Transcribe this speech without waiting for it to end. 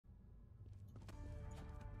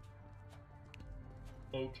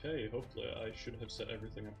Okay, hopefully I should have set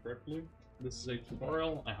everything up correctly. This is a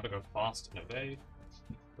tutorial on how to go fast in Evade.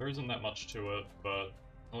 There isn't that much to it, but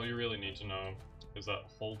all you really need to know is that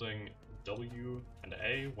holding W and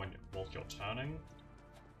A whilst you're turning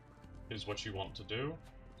is what you want to do,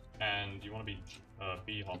 and you want to be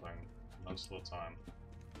B-hopping most of the time.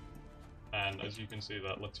 And as you can see,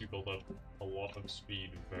 that lets you build up a lot of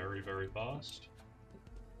speed very, very fast.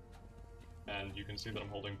 And you can see that I'm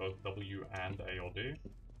holding both W and A or D.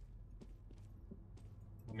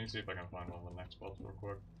 Let me see if I can find one of the next spots real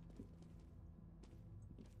quick.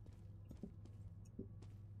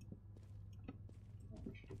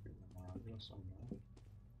 Should be around here somewhere.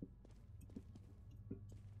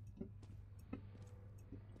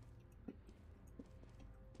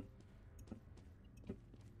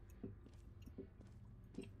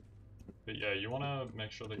 But yeah, you want to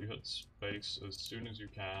make sure that you hit space as soon as you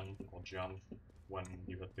can, or jump when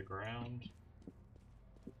you hit the ground.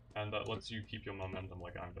 And that lets you keep your momentum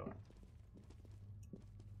like I'm doing.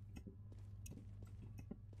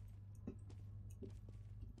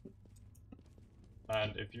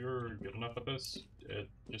 And if you're good enough at this, it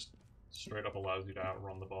just straight up allows you to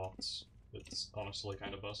outrun the bots. It's honestly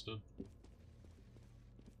kind of busted.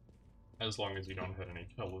 As long as you don't hit any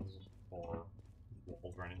pillars or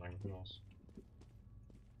walls or anything else.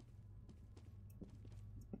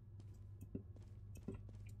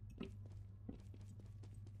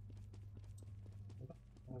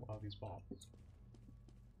 What are these bots?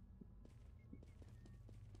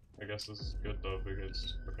 I guess this is good though,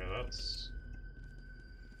 because, okay, that's...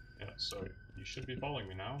 Yeah, so you should be following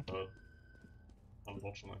me now, but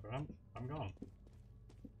unfortunately for him, I'm gone.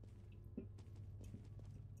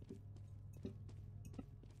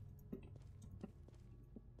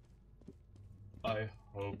 I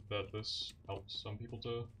hope that this helps some people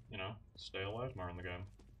to, you know, stay alive more in the game.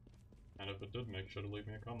 And if it did, make sure to leave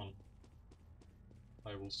me a comment.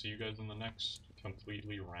 I will see you guys in the next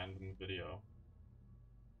completely random video.